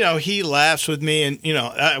he laughs with me, and,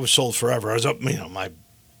 I was sold forever. I was up, my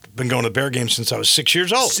been going to Bear games since I was 6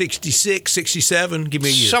 years old. 66, 67, give me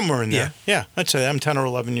a year. Somewhere in there. Yeah, I'd say I'm 10 or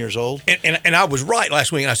 11 years old. And I was right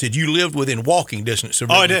last week. I said you lived within walking distance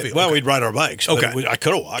of Oh, I Wrigley did. Field. Well, Okay. we'd ride our bikes. Okay. I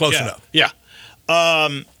could have walked. Close yeah. enough. Yeah.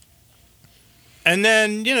 And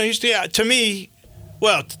then, to me,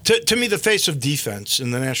 the face of defense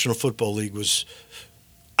in the National Football League was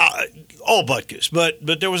all Butkus.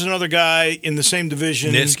 But there was another guy in the same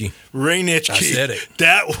division. Nitsky. Ray Nitsky. I said it.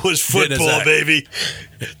 That was football, Exactly. baby.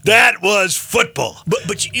 That was football.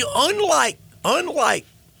 But unlike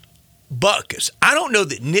Butkus, I don't know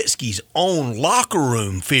that Nitsky's own locker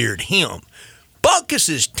room feared him.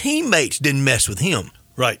 Butkus's teammates didn't mess with him.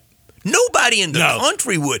 Right. Nobody in the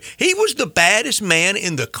country would. He was the baddest man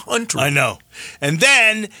in the country. I know. And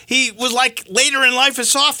then he was like later in life a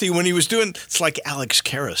softie when he was doing, it's like Alex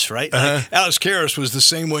Karras, right? Like Alex Karras was the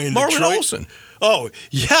same way in Merlin Detroit. Olsen Oh,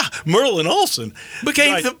 yeah, Merlin Olsen.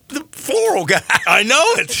 became Right. the floral guy. I know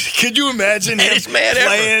it. Could you imagine him Baddest man ever.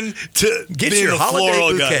 playing to Get being your a holiday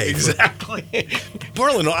floral guy? bouquet. Exactly.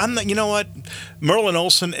 You know what? Merlin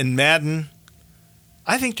Olsen and Madden,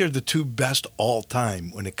 I think they're the two best all time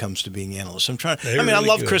when it comes to being analysts. I really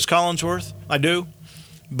love good. Chris Collinsworth. I do.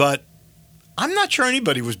 But I'm not sure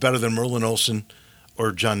anybody was better than Merlin Olsen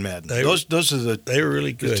or John Madden. They Those are the They were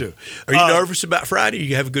really good. two. Are you nervous about Friday? Or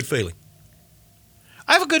you have a good feeling?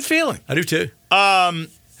 I have a good feeling. I do too. And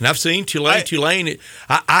I've seen Tulane.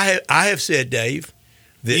 I have said, Dave,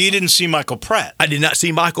 that You didn't see Michael Pratt. I did not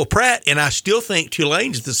see Michael Pratt, and I still think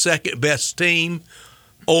Tulane's the second best team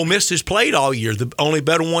Ole Miss has played all year. The only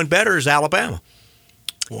one better is Alabama.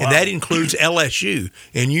 Wow. And that includes LSU.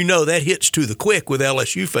 And you know that hits to the quick with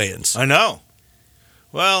LSU fans. I know.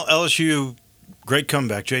 Well, LSU, great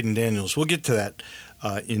comeback, Jaden Daniels. We'll get to that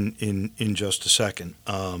in just a second.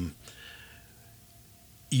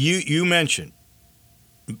 You mentioned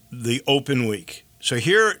the open week. So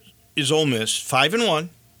here is Ole Miss, 5-1.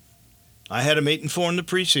 I had them 8-4 in the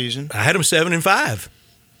preseason. I had them 7-5.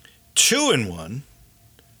 2-1.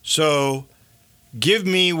 So give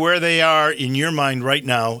me where they are in your mind right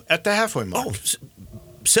now at the halfway mark. Oh,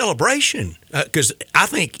 celebration. Because I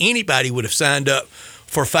think anybody would have signed up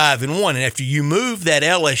for 5-1. And after you move that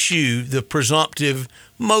LSU, the presumptive,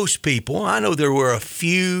 most people, I know there were a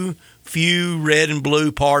few red and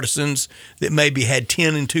blue partisans that maybe had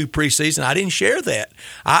 10-2 preseason. I didn't share that.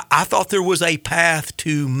 I thought there was a path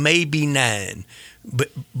to maybe 9, but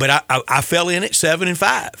I fell in at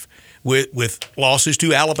 7-5 with losses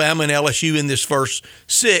to Alabama and LSU in this first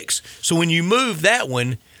 6. So when you move that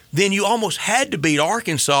one, then you almost had to beat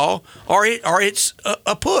Arkansas, or it's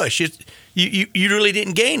a push. You really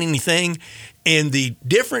didn't gain anything. And the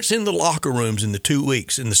difference in the locker rooms in the 2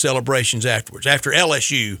 weeks and the celebrations afterwards, after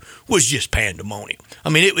LSU, was just pandemonium. I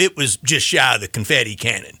mean, it was just shy of the confetti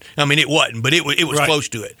cannon. I mean, it wasn't, but it was Right. close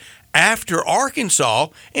to it. After Arkansas,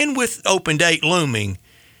 and with open date looming,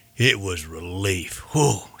 it was relief.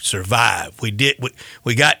 Whew, survived. We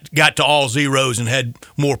got to all zeros and had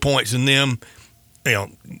more points than them.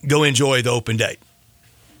 Go enjoy the open date.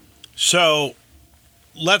 So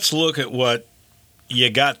let's look at what you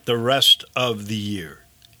got the rest of the year.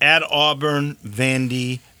 At Auburn,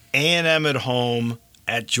 Vandy, A&M at home,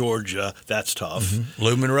 at Georgia. That's tough.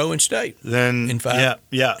 Lou Monroe and State. Then In 5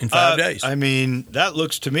 in 5 days. I mean, that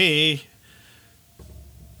looks to me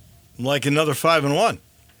like another 5-1.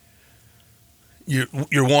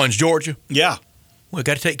 Your one's Georgia. Yeah. We've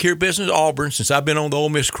got to take care of business at Auburn. Since I've been on the Ole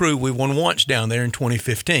Miss crew, we won once down there in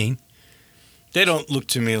 2015. They don't look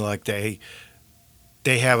to me like they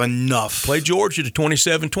have enough. Played Georgia to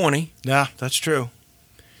 27-20. Yeah, that's true.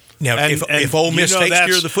 Now, if Ole Miss takes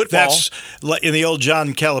care of the football, that's like in the old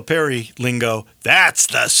John Calipari lingo. That's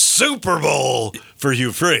the Super Bowl for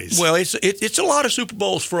Hugh Freeze. well, it's a lot of Super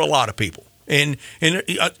Bowls for a lot of people. And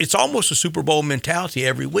it's almost a Super Bowl mentality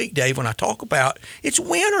every week, Dave, when I talk about it's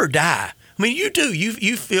win or die. I mean, you do.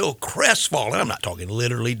 You feel crestfallen. I'm not talking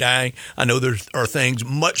literally dying. I know there are things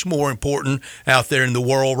much more important out there in the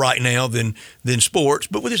world right now than sports,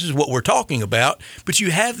 but this is what we're talking about. But you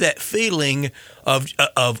have that feeling of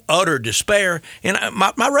utter despair. And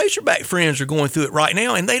my Razorback friends are going through it right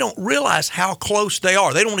now, and they don't realize how close they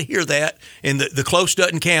are. They don't want to hear that. And the close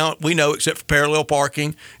doesn't count. We know, except for parallel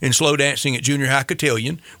parking and slow dancing at junior high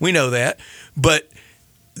cotillion. We know that. But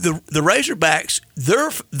the Razorbacks, their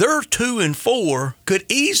 2-4 could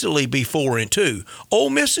easily be 4-2. Ole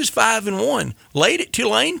Miss is 5-1. Late at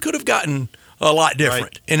Tulane could have gotten a lot different,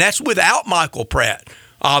 Right. and that's without Michael Pratt.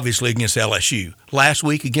 Obviously against LSU. Last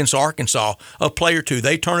week against Arkansas, a play or two.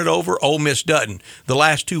 They turn it over, Ole Miss doesn't. The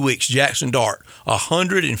last 2 weeks, Jackson Dart,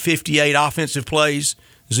 158 offensive plays,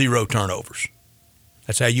 0 turnovers.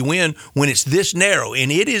 That's how you win when it's this narrow,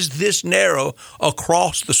 and it is this narrow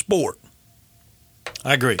across the sport.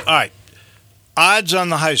 I agree. All right. Odds on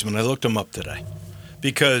the Heisman. I looked them up today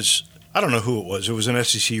because I don't know who it was. It was an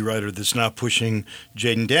SEC writer that's now pushing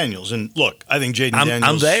Jaden Daniels. And look, I think Jaden Daniels.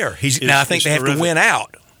 I'm there. Now I think they have to win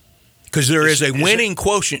out because there is a winning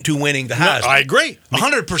quotient to winning the Heisman. No, I agree,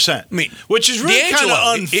 100%. I mean, which is really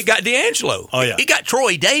kind of it got D'Angelo. Oh yeah, it got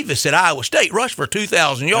Troy Davis at Iowa State, rushed for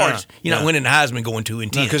 2,000 yards. You're not winning the Heisman going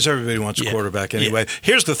 2-10 because everybody wants a quarterback anyway.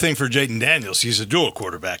 Here's the thing for Jaden Daniels: he's a dual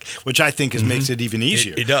quarterback, which I think makes it even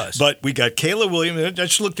easier. It does. But we got Caleb Williams. I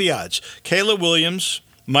just looked the odds: Caleb Williams,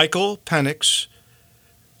 Michael Penix,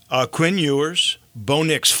 Quinn Ewers, Bo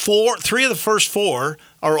Nix. Three of the first four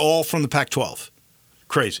are all from the Pac-12.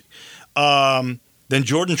 Crazy. Then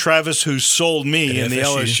Jordan Travis, who sold me in the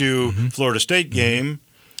LSU Florida State game.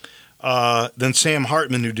 Then Sam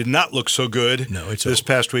Hartman, who did not look so good this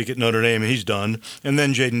past week at Notre Dame, he's done. And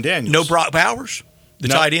then Jaden Daniels. No Brock Bowers, the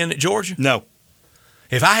tight end at Georgia? No.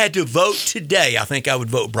 If I had to vote today, I think I would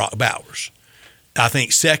vote Brock Bowers. I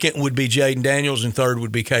think second would be Jaden Daniels and third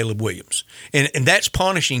would be Caleb Williams. And that's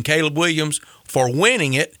punishing Caleb Williams for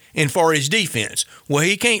winning it and for his defense. Well,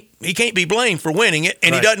 he can't be blamed for winning it,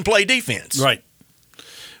 and he doesn't play defense. Right.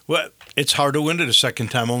 Well, it's hard to win it a second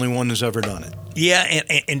time. Only one has ever done it. Yeah,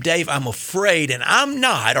 and Dave, I'm afraid, and I'm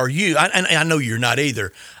not, or you, I know you're not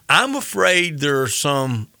either, I'm afraid there are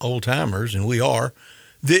some old-timers, and we are,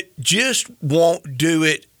 that just won't do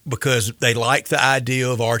it because they like the idea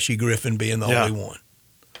of Archie Griffin being the only one.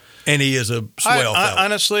 And he is a swell fellow.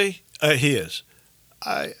 Honestly, he is.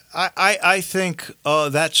 I think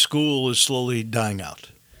that school is slowly dying out.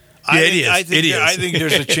 It is. I think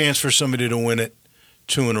there's a chance for somebody to win it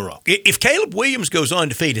 2 in a row. If Caleb Williams goes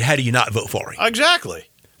undefeated, how do you not vote for him? Exactly.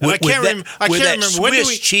 I can't remember. When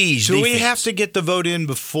do we have to get the vote in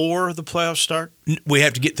before the playoffs start? We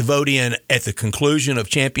have to get the vote in at the conclusion of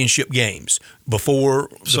championship games before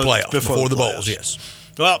the playoffs, before the bowls. Yes.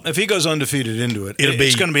 Well, if he goes undefeated into it,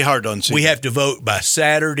 it's going to be hard to unseat. We have to vote by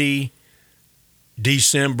Saturday,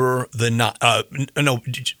 December the 9th. No,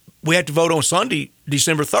 we have to vote on Sunday,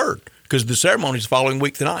 December 3rd, because the ceremony is the following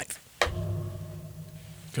week, the 9th.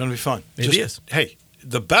 Going to be fun. It is. Hey,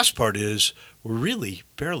 the best part is we're really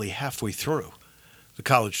barely halfway through the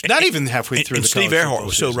college. Not even halfway through the college. Steve Ehrhart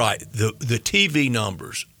was so right. The TV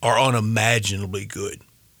numbers are unimaginably good.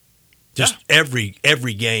 Just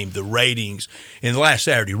every game, the ratings. And last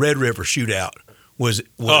Saturday, Red River Shootout was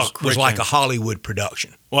like a Hollywood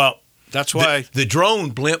production. Well, that's why the drone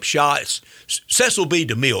blimp shots. Cecil B.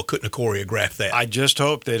 DeMille couldn't have choreographed that. I just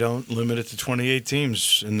hope they don't limit it to 28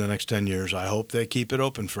 teams in the next 10 years. I hope they keep it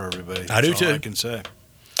open for everybody. I do too. That's all I can say.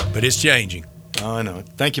 But it's changing. Oh, I know.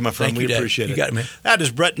 Thank you, my friend. We appreciate it. You got it, man. That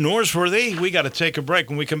is Brett Norsworthy. We got to take a break.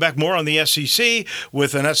 When we come back, more on the SEC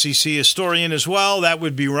with an SEC historian as well. That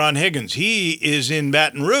would be Ron Higgins. He is in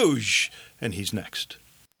Baton Rouge, and he's next.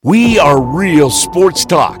 We are real sports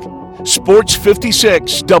talk. Sports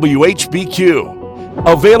 56 WHBQ.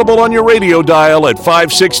 Available on your radio dial at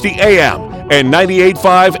 560 AM and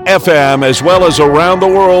 98.5 FM, as well as around the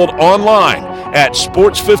world online at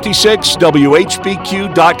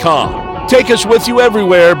sports56whbq.com. Take us with you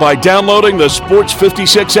everywhere by downloading the Sports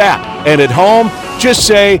 56 app. And at home, just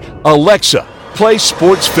say, Alexa, play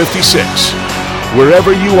Sports 56.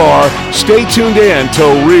 Wherever you are, stay tuned in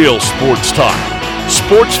to Real Sports Talk.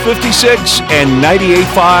 Sports 56 and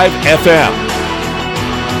 98.5 FM.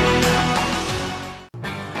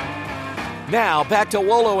 Now back to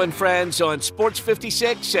Wolo and Friends on Sports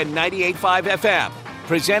 56 and 98.5 FM.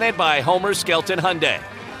 Presented by Homer Skelton Hyundai.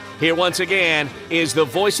 Here once again is the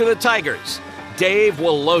voice of the Tigers, Dave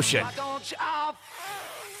Woloshin.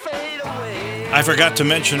 I forgot to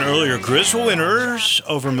mention earlier, Grizz winners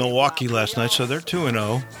over Milwaukee last night, so they're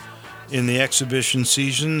 2-0 in the exhibition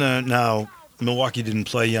season. Now, Milwaukee didn't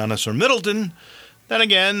play Giannis or Middleton. Then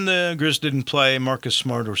again, the Grizz didn't play Marcus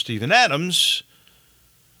Smart or Steven Adams.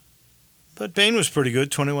 But Bane was pretty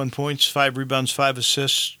good, 21 points, 5 rebounds, 5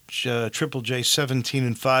 assists. Triple J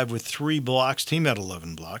 17-5 with 3 blocks. Team had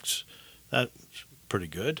 11 blocks. That's pretty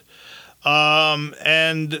good.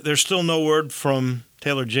 And there's still no word from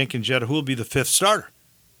Taylor Jenkins yet who will be the 5th starter.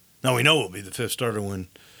 Now we know who will be the 5th starter when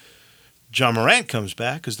John Morant comes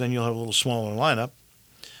back, because then you'll have a little smaller lineup.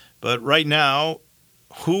 But right now,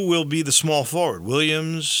 who will be the small forward?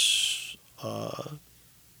 Williams,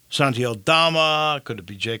 Santi Aldama, could it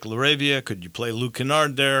be Jake LaRavia? Could you play Luke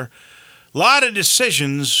Kennard there? A lot of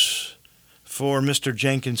decisions for Mr.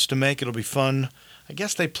 Jenkins to make. It'll be fun. I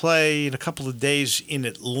guess they play in a couple of days in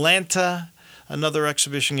Atlanta, another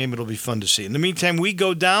exhibition game. It'll be fun to see. In the meantime, we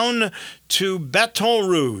go down to Baton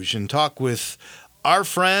Rouge and talk with our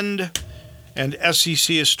friend and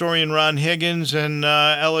SEC historian Ron Higgins and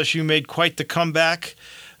LSU made quite the comeback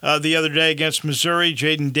the other day against Missouri.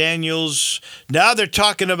 Jaden Daniels, now they're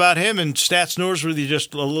talking about him and Stats Norsworthy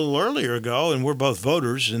just a little earlier ago, and we're both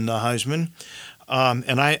voters in the Heisman.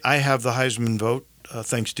 And I have the Heisman vote,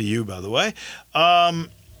 thanks to you, by the way. I'm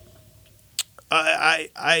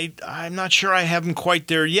not sure I have him quite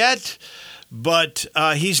there yet, but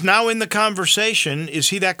he's now in the conversation. Is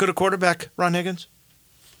he that good a quarterback, Ron Higgins?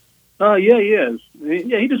 Yeah, he is.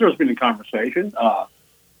 Yeah, he deserves to be in the conversation.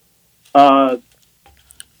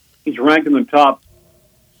 He's ranked in the top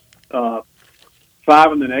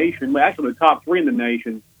 5 in the nation, actually the top 3 in the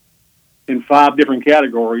nation in 5 different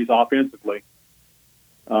categories offensively.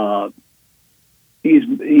 He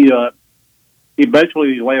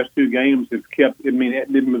basically these last 2 games have kept. I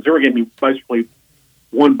mean, the Missouri game he basically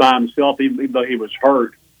won by himself, even though he was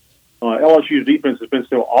hurt. LSU's defense has been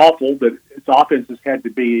so awful that its offense has had to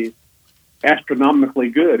be astronomically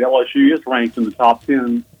good. LSU is ranked in the top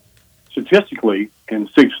 10 statistically in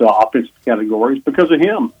 6 offensive categories because of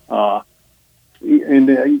him.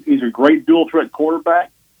 He's a great dual threat quarterback.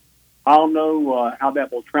 I don't know how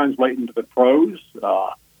that will translate into the pros.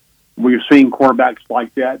 We've seen quarterbacks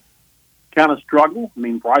like that kind of struggle. I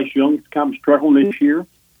mean, Bryce Young's kind of struggling this year.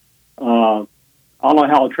 I don't know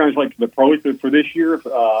how it'll translate to the pros, but for this year,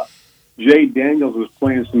 Jay Daniels was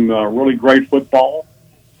playing some really great football.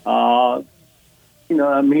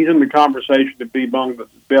 He's in the conversation to be among the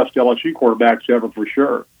best LSU quarterbacks ever for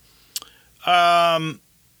sure.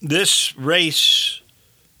 This race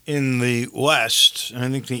in the West, and I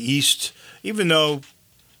think the East, even though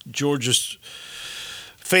Georgia's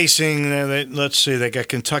facing, let's see, they got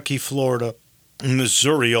Kentucky, Florida, and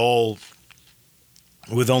Missouri all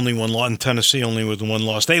with only one loss, and Tennessee only with one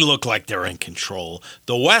loss. They look like they're in control.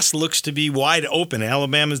 The West looks to be wide open.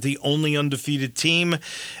 Alabama's the only undefeated team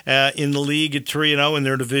in the league at 3-0 in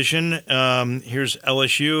their division. Here's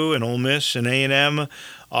LSU and Ole Miss and A&M,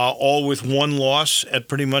 all with one loss at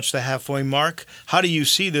pretty much the halfway mark. How do you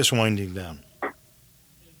see this winding down?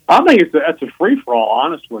 I think that's a free-for-all,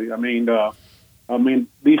 honestly. I mean,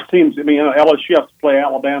 these teams, LSU has to play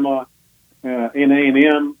Alabama in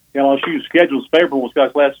A&M. LSU's schedule is favorable. It's got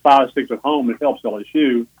its last 5 6 at home. It helps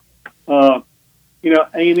LSU. A&M.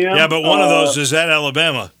 Yeah, but one of those is at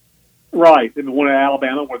Alabama. Right. It was one at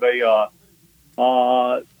Alabama where they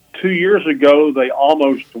 2 years ago they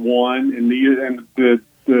almost won, and the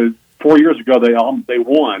 4 years ago they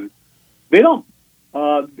won. They don't.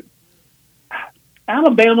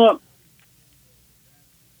 Alabama.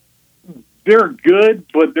 They're good,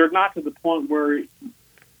 but they're not to the point where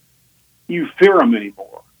you fear them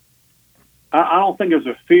anymore. I don't think there's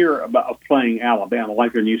a fear about playing Alabama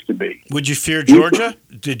like there used to be. Would you fear Georgia?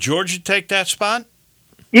 Did Georgia take that spot?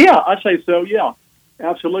 Yeah, I'd say so, yeah.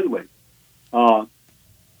 Absolutely. I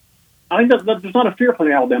think there's not a fear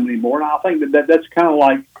playing Alabama anymore, and I think that's kind of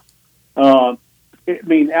like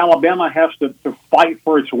Alabama has to fight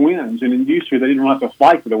for its wins, and in used to they didn't have to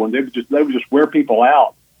fight for the wins. They would just wear people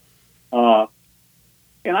out. And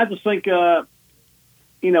I just think, A&M,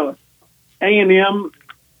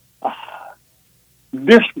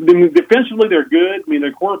 defensively they're good. I mean,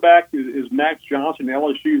 their quarterback is Max Johnson,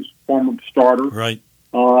 LSU's former starter. Right.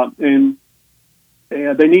 And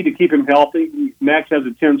they need to keep him healthy. Max has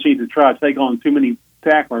a tendency to try to take on too many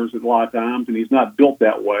tacklers at a lot of times, and he's not built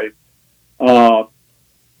that way. Again,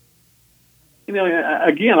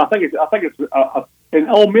 I think it's in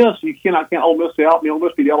Ole Miss. You cannot count Ole Miss out. Ole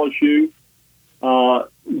Miss beat LSU.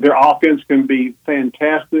 Their offense can be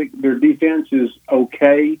fantastic. Their defense is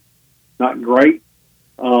okay, not great.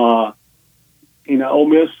 Ole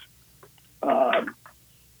Miss,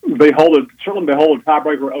 they hold a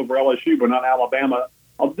tiebreaker over LSU, but not Alabama.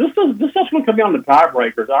 This is going to come down to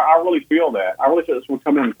tiebreakers. I really feel that. I really feel this will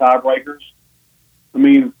come down to tiebreakers. I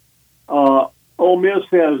mean, Ole Miss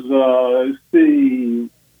has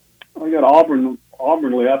I got Auburn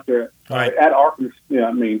left there at Arkansas.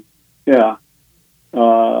 Yeah,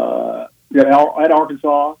 at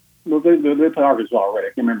Arkansas. Well, they play Arkansas already. I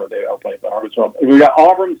can't remember if they all played Arkansas. We got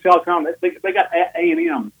Auburn, South Carolina. They got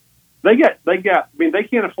A&M. They got. I mean, they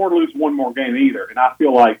can't afford to lose one more game either. And I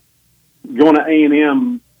feel like going to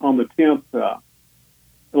A&M on the 10th,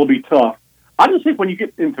 it'll be tough. I just think when you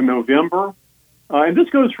get into November, and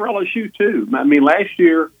this goes for LSU too. I mean, last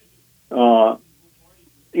year, they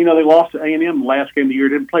lost to A&M the last game of the year.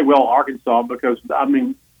 Didn't play well at Arkansas because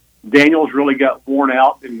Daniels really got worn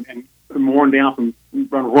out and worn down from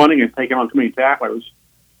running and taking on too many tacklers.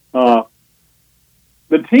 The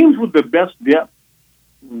teams with the best depth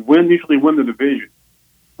usually win the division.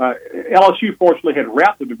 LSU fortunately had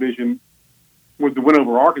wrapped the division with the win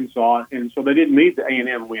over Arkansas, and so they didn't need the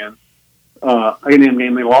A&M win. A&M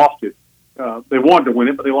game, they lost it. They wanted to win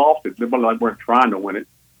it, but they lost it. They weren't trying to win it.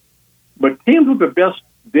 But teams with the best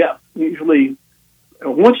depth usually,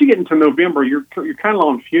 once you get into November, you're kind of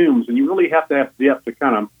on fumes, and you really have to have depth to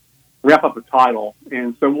kind of wrap up a title.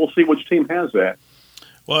 And so we'll see which team has that.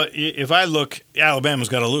 Well, if I look, Alabama's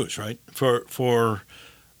got to lose, right, for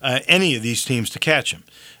any of these teams to catch them.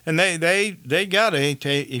 And they got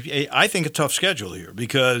I think, a tough schedule here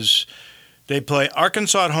because they play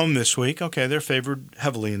Arkansas at home this week. Okay, they're favored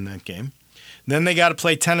heavily in that game. Then they got to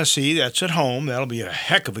play Tennessee. That's at home. That'll be a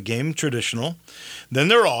heck of a game, traditional. Then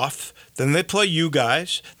they're off. Then they play you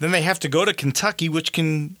guys. Then they have to go to Kentucky, which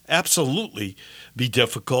can absolutely be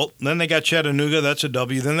difficult. Then they got Chattanooga. That's a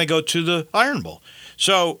W. Then they go to the Iron Bowl.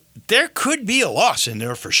 So there could be a loss in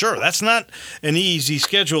there for sure. That's not an easy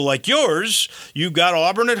schedule like yours. You've got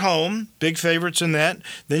Auburn at home, big favorites in that.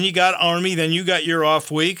 Then you got Army. Then you got your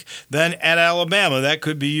off week. Then at Alabama, that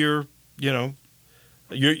could be your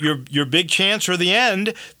big chance or the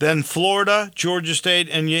end. Then Florida, Georgia State,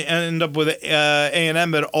 and you end up with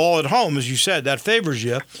A&M all at home, as you said. That favors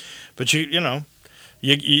you. But you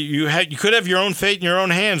could have your own fate in your own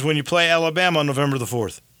hands when you play Alabama on November the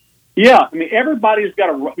 4th. Yeah, I mean everybody's got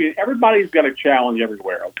a challenge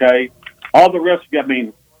everywhere. Okay, all the rest. I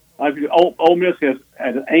mean, Ole Miss has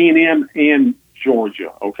A&M and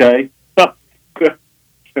Georgia. Okay, so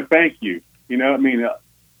thank you. You know, I mean,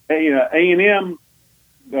 A&M.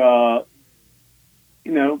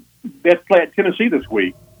 They play at Tennessee this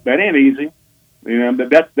week. That ain't easy. You know,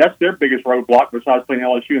 that's their biggest roadblock besides playing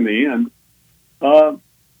LSU in the end.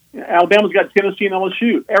 Alabama's got Tennessee and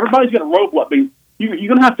LSU. Everybody's got a roadblock. I mean, you're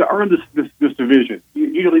going to have to earn this division.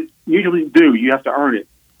 You usually do. You have to earn it.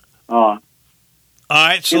 All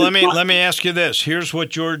right. So let me ask you this. Here's what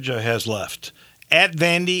Georgia has left: at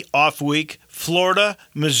Vandy, off week. Florida,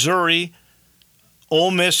 Missouri,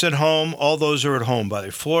 Ole Miss at home. All those are at home, by the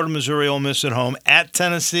way. Florida, Missouri, Ole Miss at home. At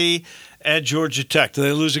Tennessee, at Georgia Tech. Do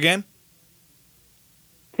they lose a game?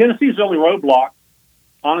 Tennessee's the only roadblock,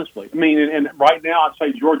 honestly. I mean, and right now I'd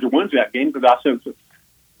say Georgia wins that game because I said,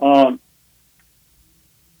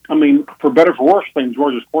 I mean, for better or for worse, I think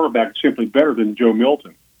Georgia's quarterback is simply better than Joe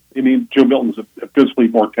Milton. I mean, Joe Milton's physically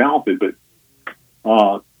more talented, but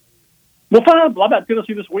we'll find out a lot about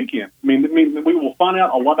Tennessee this weekend. I mean, we will find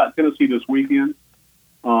out a lot about Tennessee this weekend.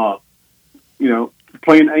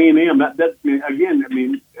 Playing A&M, that again, I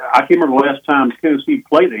mean, I can't remember the last time Tennessee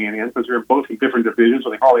played A&M because they're both in different divisions, so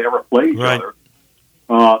they hardly ever play each other.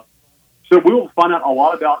 So we will find out a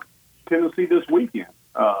lot about Tennessee this weekend.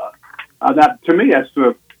 That to me,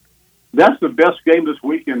 that's the best game this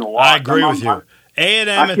weekend to watch. I agree with you.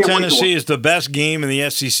 A&M and Tennessee is the best game in the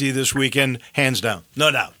SEC this weekend, hands down, no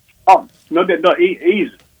doubt. Oh, no,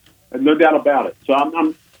 easy, no doubt about it. So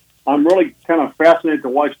I'm really kind of fascinated to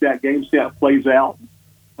watch that game, see how it plays out.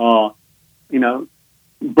 Both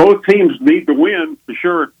teams need to win for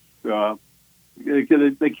sure. They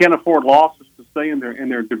can't afford losses to stay in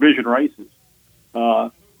their division races.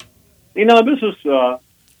 This is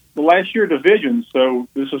the last year division, so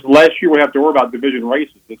this is the last year we have to worry about division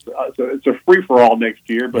races. It's a free for all next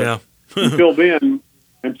year, but until then,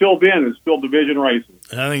 it's still division races.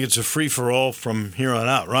 I think it's a free-for-all from here on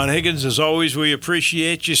out. Ron Higgins, as always, we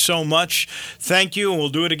appreciate you so much. Thank you, and we'll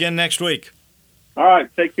do it again next week. All right.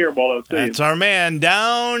 Take care, Wolo. That's our man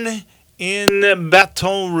down in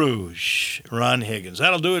Baton Rouge, Ron Higgins.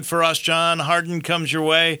 That'll do it for us, John. Harden comes your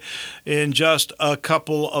way in just a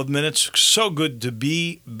couple of minutes. So good to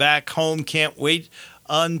be back home. Can't wait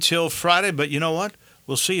until Friday. But you know what?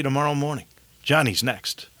 We'll see you tomorrow morning. Johnny's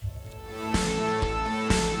next.